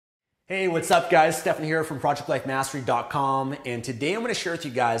Hey, what's up guys? Stefan here from projectlifemastery.com, and today I'm going to share with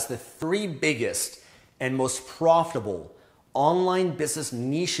you guys the three biggest and most profitable online business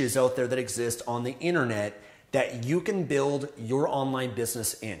niches out there that exist on the internet that you can build your online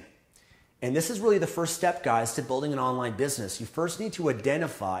business in. And this is really the first step, guys, to building an online business. You first need to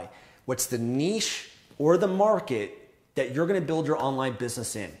identify what's the niche or the market that you're going to build your online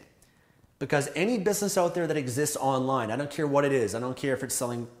business in. Because any business out there that exists online, I don't care what it is. I don't care if it's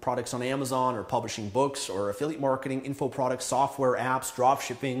selling products on Amazon or publishing books or affiliate marketing, info products, software, apps, drop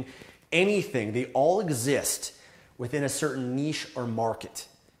shipping, anything. They all exist within a certain niche or market.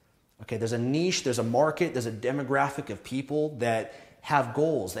 Okay, there's a niche, there's a market, there's a demographic of people that have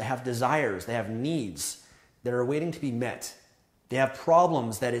goals, they have desires, they have needs that are waiting to be met. They have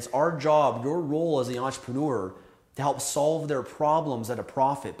problems that it's our job, your role as the entrepreneur, to help solve their problems at a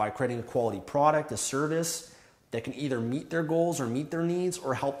profit by creating a quality product, a service that can either meet their goals or meet their needs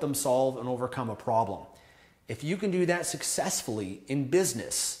or help them solve and overcome a problem. If you can do that successfully in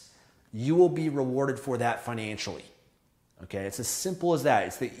business, you will be rewarded for that financially. Okay, it's as simple as that.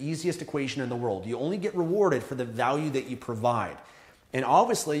 It's the easiest equation in the world. You only get rewarded for the value that you provide. And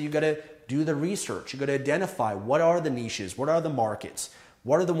obviously, you got to do the research. You got to identify what are the niches, what are the markets,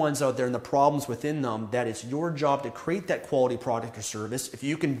 what are the ones out there and the problems within them that it's your job to create that quality product or service. If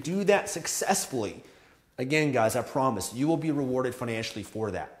you can do that successfully, again, guys, I promise you will be rewarded financially for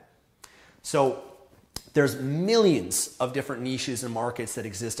that. So there's millions of different niches and markets that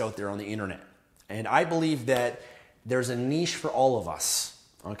exist out there on the internet. And I believe that there's a niche for all of us.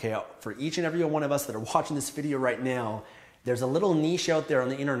 Okay, for each and every one of us that are watching this video right now, there's a little niche out there on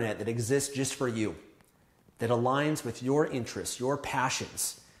the internet that exists just for you, that aligns with your interests, your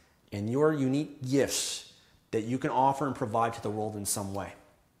passions, and your unique gifts that you can offer and provide to the world in some way.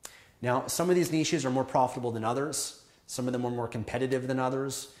 Now, some of these niches are more profitable than others. Some of them are more competitive than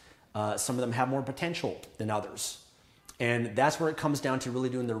others. Some of them have more potential than others. And that's where it comes down to really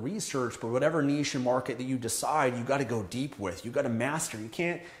doing the research. But whatever niche and market that you decide, you got to go deep with. You got to master. You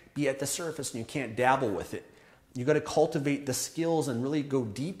can't be at the surface and you can't dabble with it. You got to cultivate the skills and really go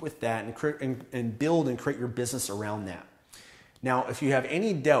deep with that and build and create your business around that. Now, if you have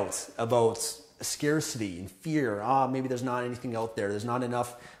any doubts about scarcity and fear, maybe there's not anything out there, there's not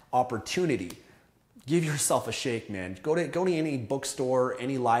enough opportunity, give yourself a shake, man. Go to any bookstore,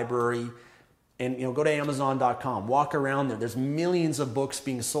 any library, and go to Amazon.com. Walk around there. There's millions of books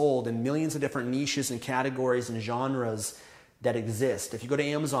being sold in millions of different niches and categories and genres that exist. If you go to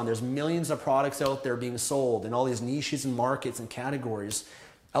Amazon, there's millions of products out there being sold in all these niches and markets and categories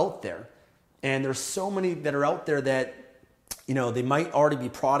out there. And there's so many that are out there that, they might already be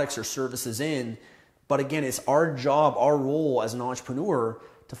products or services in, but again, it's our job, our role as an entrepreneur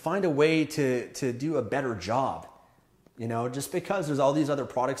to find a way to do a better job. Just because there's all these other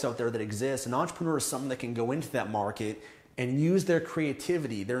products out there that exist, an entrepreneur is someone that can go into that market and use their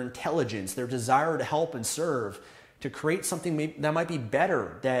creativity, their intelligence, their desire to help and serve to create something that might be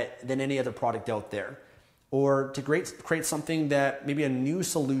better than any other product out there, or to create something that maybe a new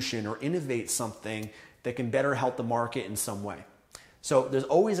solution or innovate something that can better help the market in some way. So there's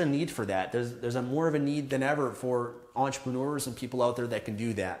always a need for that. There's a more of a need than ever for entrepreneurs and people out there that can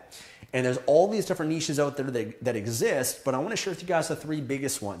do that. And there's all these different niches out there that exist, but I want to share with you guys the three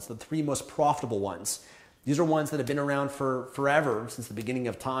biggest ones, the three most profitable ones. These are ones that have been around for forever, since the beginning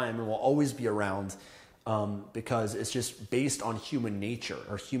of time, and will always be around. Because it's just based on human nature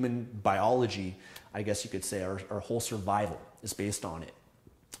or human biology, I guess you could say. Our whole survival is based on it.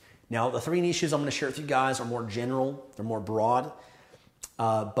 Now, the three niches I'm going to share with you guys are more general, they're more broad,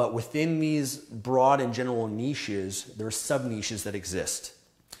 but within these broad and general niches, there are sub-niches that exist.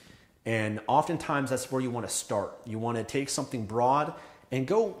 And oftentimes that's where you want to start. You want to take something broad and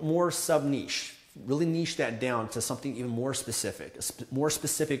go more sub-niche, really niche that down to something even more specific, a more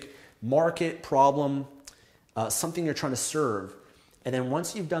specific market, problem, something you're trying to serve. And then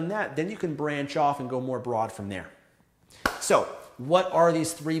once you've done that, then you can branch off and go more broad from there. So what are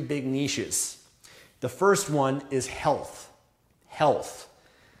these three big niches? The first one is health. Health.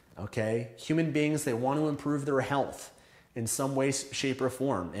 Okay? Human beings, they want to improve their health in some way, shape, or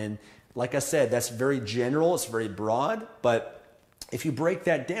form. And like I said, that's very general, it's very broad, but if you break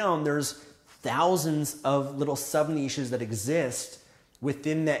that down, there's thousands of little sub-niches that exist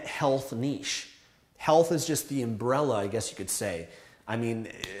within that health niche. Health is just the umbrella, I guess you could say. I mean,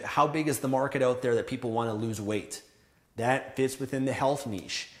 how big is the market out there that people want to lose weight? That fits within the health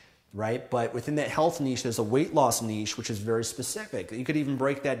niche, right? But within that health niche, there's a weight loss niche, which is very specific. You could even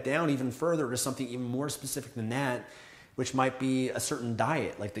break that down even further to something even more specific than that, which might be a certain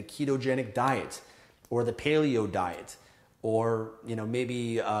diet, like the ketogenic diet or the paleo diet, or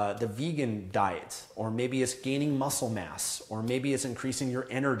maybe the vegan diet, or maybe it's gaining muscle mass, or maybe it's increasing your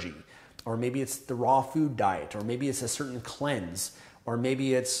energy, or maybe it's the raw food diet, or maybe it's a certain cleanse, or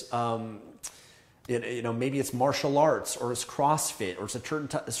maybe it's maybe it's martial arts, or it's CrossFit, or it's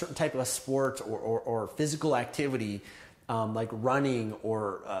a certain type of a sport or physical activity, like running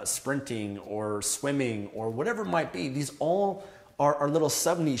or sprinting or swimming or whatever it might be. These all are little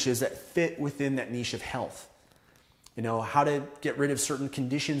sub niches that fit within that niche of health. How to get rid of certain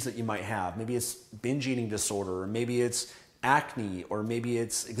conditions that you might have. Maybe it's binge eating disorder, or maybe it's acne, or maybe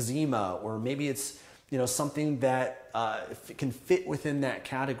it's eczema, or maybe it's something that can fit within that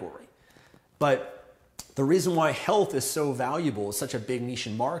category. But the reason why health is so valuable, is such a big niche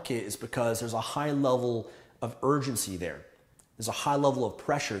in market, is because there's a high level of urgency there. There's a high level of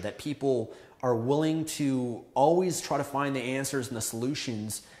pressure that people are willing to always try to find the answers and the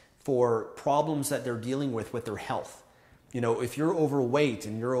solutions for problems that they're dealing with their health. If you're overweight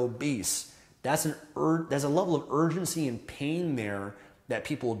and you're obese, there's a level of urgency and pain there that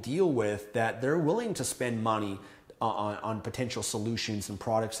people deal with, that they're willing to spend money on potential solutions and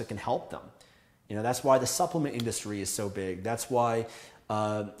products that can help them. That's why the supplement industry is so big. That's why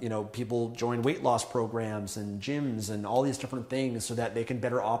people join weight loss programs and gyms and all these different things, so that they can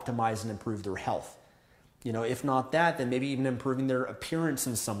better optimize and improve their health. If not that, then maybe even improving their appearance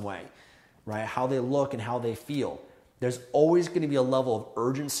in some way, right? How they look and how they feel. There's always going to be a level of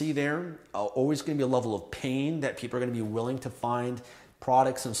urgency there, always going to be a level of pain that people are going to be willing to find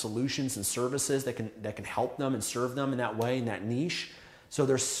products and solutions and services that can help them and serve them in that way, in that niche. So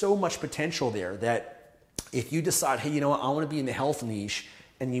there's so much potential there that if you decide, hey, I want to be in the health niche,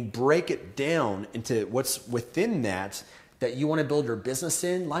 and you break it down into what's within that you want to build your business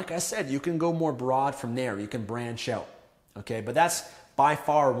in, like I said, you can go more broad from there. You can branch out, okay? But that's by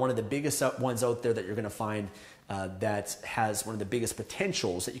far one of the biggest ones out there that you're going to find that has one of the biggest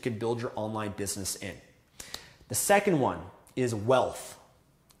potentials that you can build your online business in. The second one is wealth.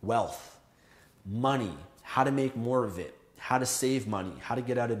 Wealth, money, how to make more of it, how to save money, how to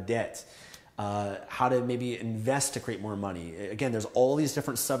get out of debt, how to maybe invest to create more money. Again, there's all these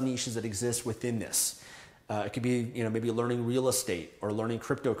different sub-niches that exist within this. It could be, maybe learning real estate, or learning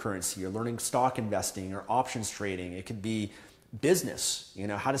cryptocurrency, or learning stock investing or options trading. It could be business,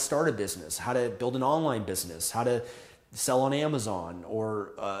 how to start a business, how to build an online business, how to sell on Amazon,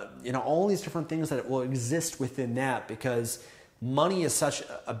 or, all these different things that will exist within that, because money is such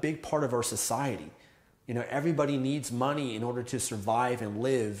a big part of our society. Everybody needs money in order to survive and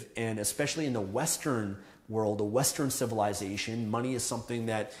live. And especially in the Western world, the Western civilization, money is something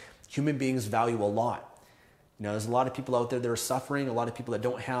that human beings value a lot. There's a lot of people out there that are suffering, a lot of people that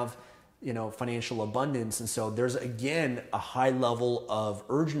don't have, financial abundance. And so there's, again, a high level of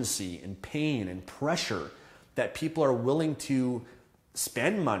urgency and pain and pressure that people are willing to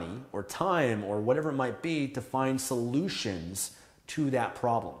spend money or time or whatever it might be to find solutions to that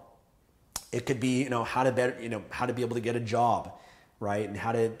problem. It could be, how to be able to get a job, right? And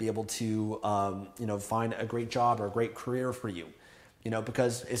how to be able to, find a great job or a great career for you.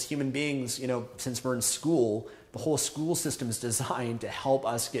 Because as human beings, since we're in school, the whole school system is designed to help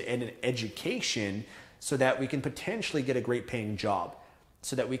us get an education so that we can potentially get a great paying job,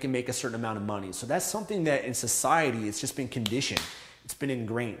 so that we can make a certain amount of money. So that's something that in society, it's just been conditioned. It's been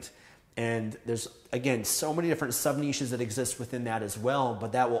ingrained. And there's, again, so many different sub-niches that exist within that as well,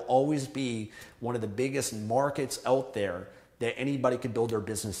 but that will always be one of the biggest markets out there that anybody could build their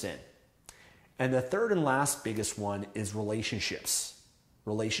business in. And the third and last biggest one is relationships.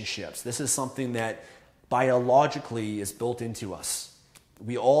 Relationships. This is something that biologically is built into us.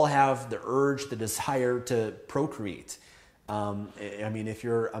 We all have the urge, the desire to procreate. If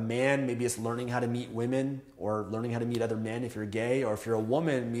you're a man, maybe it's learning how to meet women or learning how to meet other men if you're gay, or if you're a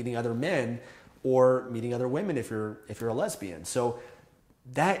woman, meeting other men or meeting other women if you're a lesbian. So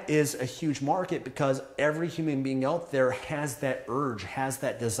that is a huge market, because every human being out there has that urge, has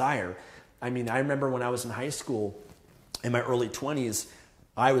that desire. I remember when I was in high school in my early 20s,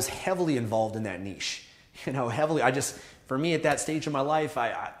 I was heavily involved in that niche. Heavily. For me at that stage of my life,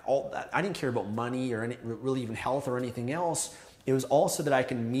 I didn't care about money or really even health or anything else. It was also that I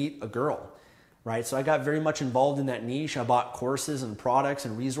can meet a girl, right? So I got very much involved in that niche. I bought courses and products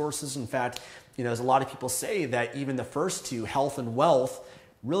and resources. In fact, as a lot of people say, that even the first two, health and wealth,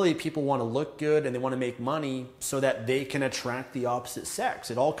 really people want to look good and they want to make money so that they can attract the opposite sex.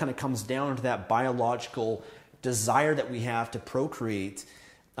 It all kind of comes down to that biological desire that we have to procreate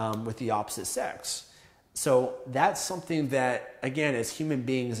with the opposite sex. So that's something that, again, as human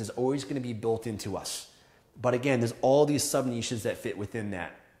beings is always going to be built into us. But again, there's all these sub-niches that fit within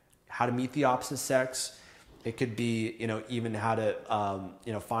that. How to meet the opposite sex, It could be, even how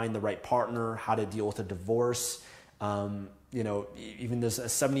to, find the right partner, how to deal with a divorce. Even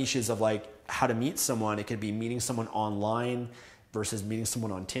there's some niches of like how to meet someone. It could be meeting someone online versus meeting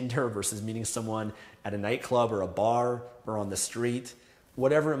someone on Tinder versus meeting someone at a nightclub or a bar or on the street.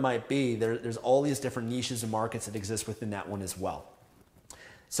 Whatever it might be, there's all these different niches and markets that exist within that one as well.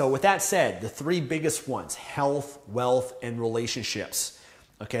 So with that said, the three biggest ones: health, wealth, and relationships.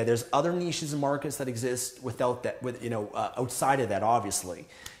 Okay, there's other niches and markets that exist without that, outside of that, obviously.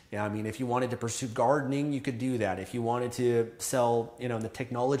 Yeah, I mean, if you wanted to pursue gardening, you could do that. If you wanted to sell, in the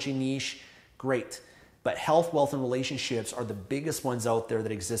technology niche, great. But health, wealth, and relationships are the biggest ones out there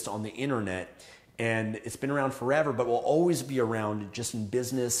that exist on the internet. And it's been around forever, but will always be around just in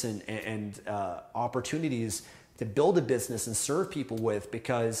business and opportunities to build a business and serve people with,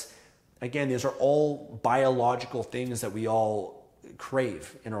 because, again, these are all biological things that we all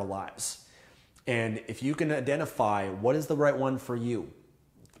crave in our lives. And if you can identify what is the right one for you,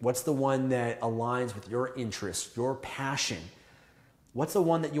 what's the one that aligns with your interest, your passion, what's the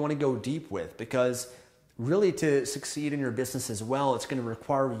one that you want to go deep with? Because really, to succeed in your business as well, it's going to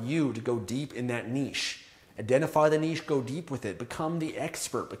require you to go deep in that niche. Identify the niche, go deep with it, become the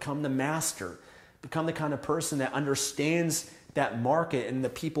expert, become the master, become the kind of person that understands that market and the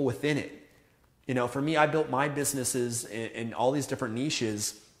people within it. For me, I built my businesses in all these different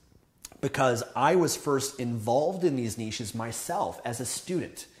niches because I was first involved in these niches myself as a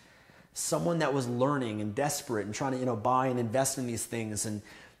student, someone that was learning and desperate and trying to, buy and invest in these things and,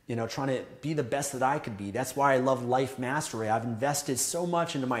 trying to be the best that I could be. That's why I love life mastery. I've invested so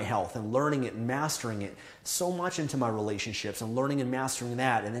much into my health and learning it and mastering it, so much into my relationships and learning and mastering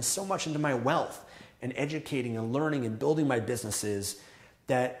that, and then so much into my wealth and educating and learning and building my businesses,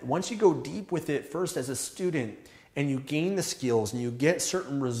 that once you go deep with it first as a student and you gain the skills and you get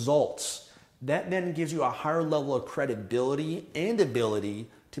certain results, that then gives you a higher level of credibility and ability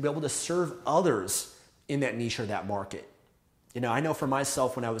to be able to serve others in that niche or that market. I know for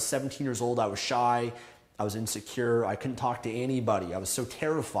myself, when I was 17 years old, I was shy, I was insecure, I couldn't talk to anybody, I was so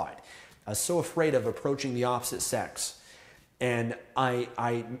terrified, I was so afraid of approaching the opposite sex. And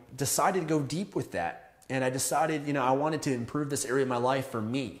I decided to go deep with that. And I decided, I wanted to improve this area of my life for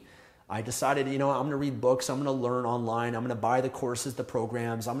me. I decided, I'm going to read books, I'm going to learn online, I'm going to buy the courses, the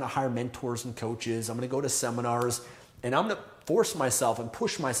programs, I'm going to hire mentors and coaches, I'm going to go to seminars, and I'm going to force myself and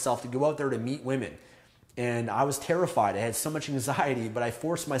push myself to go out there to meet women. And I was terrified. I had so much anxiety, but I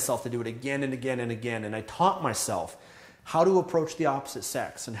forced myself to do it again and again and again. And I taught myself how to approach the opposite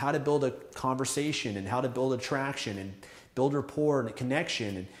sex and how to build a conversation and how to build attraction and build rapport and a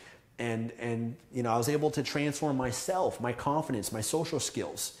connection. And I was able to transform myself, my confidence, my social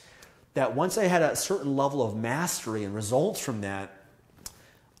skills. That once I had a certain level of mastery and results from that,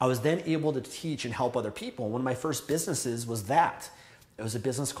 I was then able to teach and help other people. One of my first businesses was that. It was a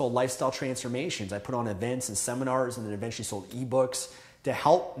business called Lifestyle Transformations. I put on events and seminars and then eventually sold ebooks to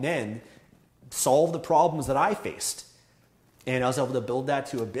help men solve the problems that I faced. And I was able to build that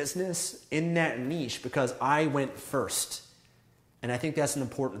to a business in that niche because I went first. And I think that's an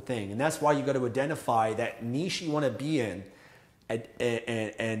important thing. And that's why you got to identify that niche you want to be in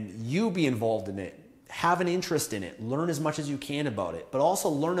and you be involved in it. Have an interest in it. Learn as much as you can about it. But also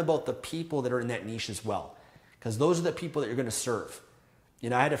learn about the people that are in that niche as well. Because those are the people that you're going to serve.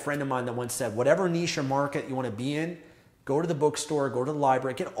 I had a friend of mine that once said, whatever niche or market you want to be in, go to the bookstore, go to the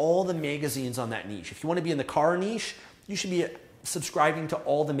library, get all the magazines on that niche. If you want to be in the car niche, you should be subscribing to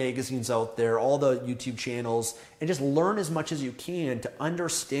all the magazines out there, all the YouTube channels, and just learn as much as you can to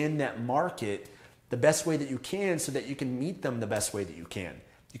understand that market the best way that you can so that you can meet them the best way that you can.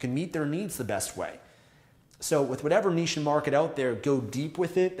 You can meet their needs the best way. So with whatever niche and market out there, go deep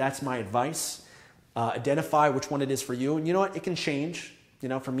with it. That's my advice. Identify which one it is for you. And you know what? It can change.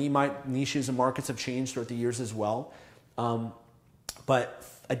 For me, my niches and markets have changed throughout the years as well. But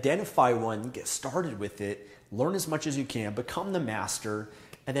identify one, get started with it, learn as much as you can, become the master,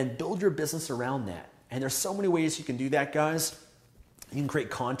 and then build your business around that. And there's so many ways you can do that, guys. You can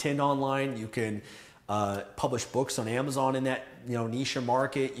create content online. You can publish books on Amazon in that niche or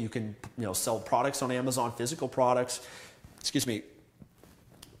market. You can sell products on Amazon, physical products. Excuse me.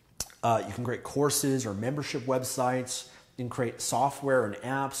 You can create courses or membership websites. You can create software and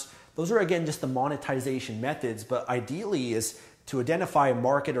apps. Those are, again, just the monetization methods, but ideally is to identify a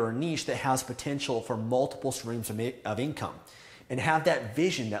market or a niche that has potential for multiple streams of income and have that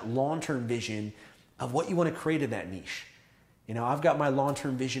vision, that long-term vision of what you want to create in that niche. I've got my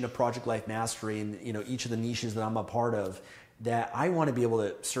long-term vision of Project Life Mastery and, each of the niches that I'm a part of, that I want to be able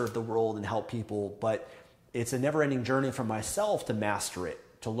to serve the world and help people, but it's a never-ending journey for myself to master it.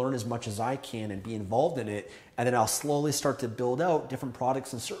 to learn as much as I can and be involved in it. And then I'll slowly start to build out different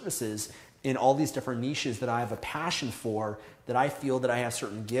products and services in all these different niches that I have a passion for, that I feel that I have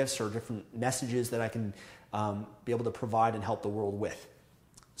certain gifts or different messages that I can be able to provide and help the world with.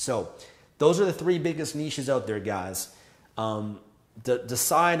 So those are the three biggest niches out there, guys.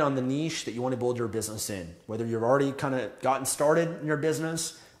 Decide on the niche that you want to build your business in, whether you've already kind of gotten started in your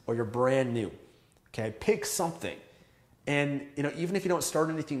business or you're brand new. Okay, pick something. And even if you don't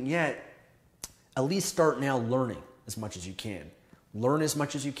start anything yet, at least start now learning as much as you can. Learn as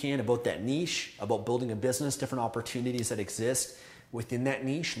much as you can about that niche, about building a business, different opportunities that exist within that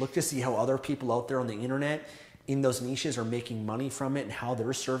niche. Look to see how other people out there on the internet in those niches are making money from it and how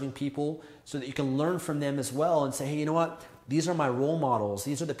they're serving people, so that you can learn from them as well and say, hey, you know what? These are my role models.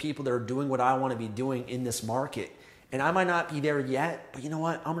 These are the people that are doing what I want to be doing in this market. And I might not be there yet, but you know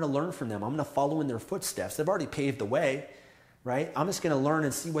what? I'm going to learn from them. I'm going to follow in their footsteps. They've already paved the way, right? I'm just going to learn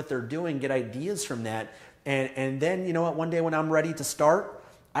and see what they're doing, get ideas from that. And then, you know what? One day when I'm ready to start,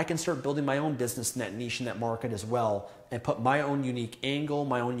 I can start building my own business in that niche, in that market as well, and put my own unique angle,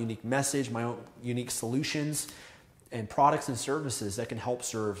 my own unique message, my own unique solutions and products and services that can help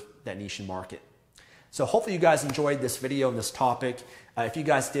serve that niche and market. So hopefully you guys enjoyed this video and this topic. If you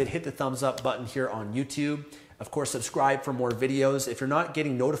guys did, hit the thumbs up button here on YouTube. Of course, subscribe for more videos. If you're not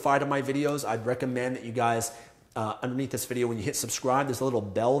getting notified of my videos, I'd recommend that you guys, underneath this video, when you hit subscribe, there's a little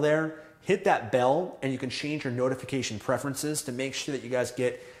bell there. Hit that bell and you can change your notification preferences to make sure that you guys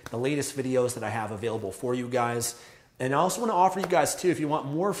get the latest videos that I have available for you guys. And I also want to offer you guys too, if you want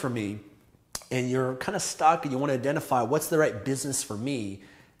more from me and you're kind of stuck and you want to identify what's the right business for me,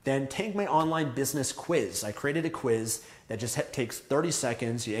 then take my online business quiz. I created a quiz that just takes 30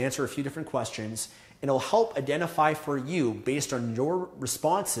 seconds. You answer a few different questions and it'll help identify for you, based on your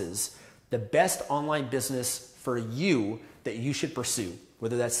responses, the best online business for you that you should pursue.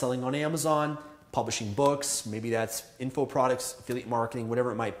 Whether that's selling on Amazon, publishing books, maybe that's info products, affiliate marketing,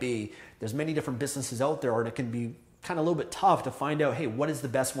 whatever it might be. There's many different businesses out there, and it can be kind of a little bit tough to find out, hey, what is the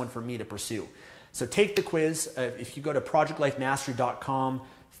best one for me to pursue? So take the quiz. If you go to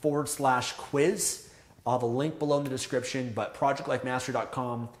projectlifemastery.com/quiz, I'll have a link below in the description, but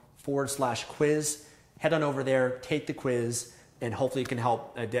projectlifemastery.com/quiz. Head on over there, take the quiz, and hopefully it can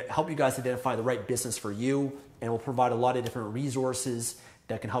help you guys identify the right business for you, and we'll provide a lot of different resources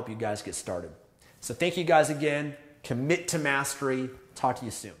that can help you guys get started. So thank you guys again. Commit to mastery. Talk to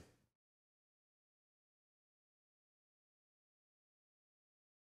you soon.